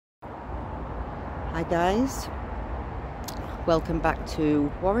Hi guys, welcome back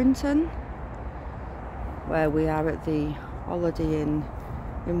to Warrington, where we are at the Holiday Inn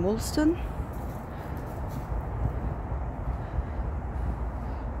in Woolston.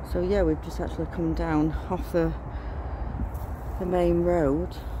 So yeah, we've just actually come down off the main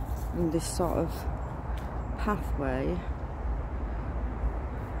road in this sort of pathway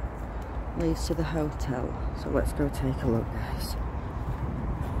leads to the hotel. So let's go take a look, guys.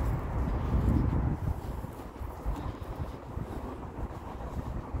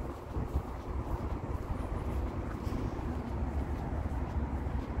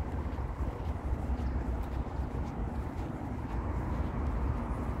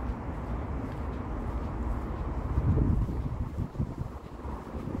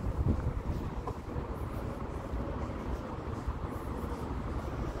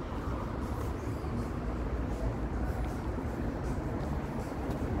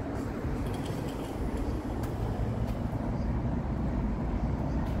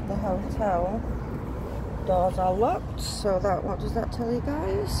 The hotel doors are locked, so what does that tell you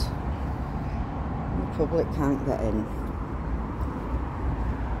guys? The public can't get in.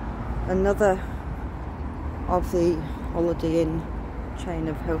 Another of the Holiday Inn chain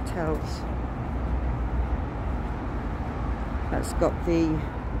of hotels that's got the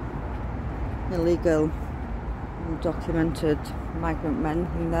illegal undocumented migrant men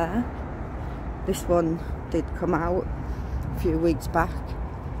in there. This one did come out a few weeks back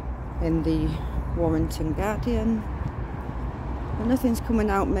in the Warrington Guardian, but nothing's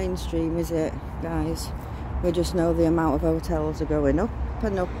coming out mainstream, is it, guys? We just know the amount of hotels are going up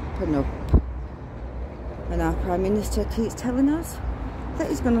and up and up, and our Prime Minister keeps telling us that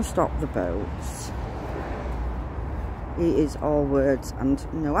he's going to stop the boats. He is all words and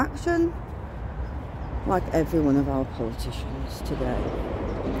no action, like every one of our politicians today.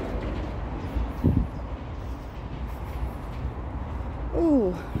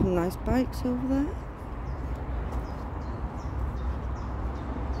 Oh, nice bikes over there.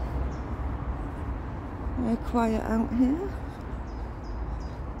 Very quiet out here.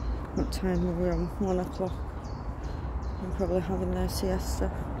 What time are we on? 1 o'clock. I'm probably having their siesta.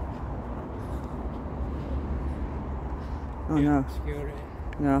 Oh no.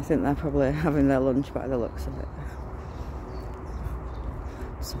 No, I think they're probably having their lunch by the looks of it.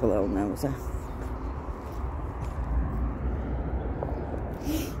 It's a little nosy.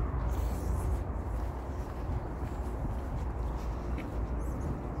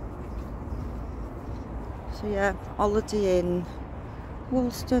 So yeah, Holiday Inn,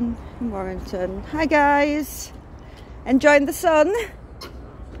 Woolston in Warrington. Hi guys! Enjoying the sun?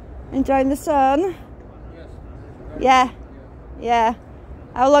 Enjoying the sun? Yeah, yeah.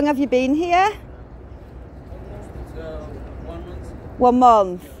 How long have you been here? 1 month. 1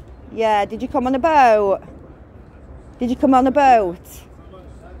 month? Yeah, did you come on a boat? Did you come on a boat?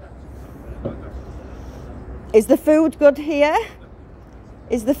 Is the food good here?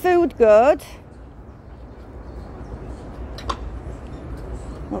 Is the food good?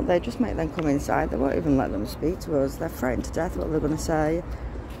 Well, they just make them come inside. They won't even let them speak to us. They're frightened to death what they're going to say.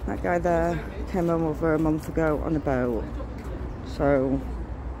 That guy there came over a month ago on a boat. So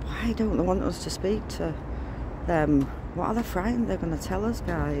why don't they want us to speak to them? What are they frightened they're going to tell us,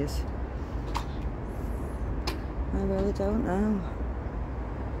 guys? I really don't know.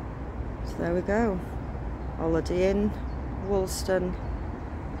 So there we go. Holiday Inn, Woolston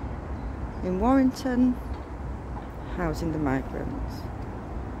in Warrington, housing the migrants.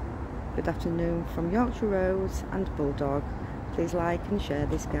 Good afternoon from Yorkshire Rose and Bulldog. Please like and share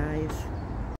this, guys.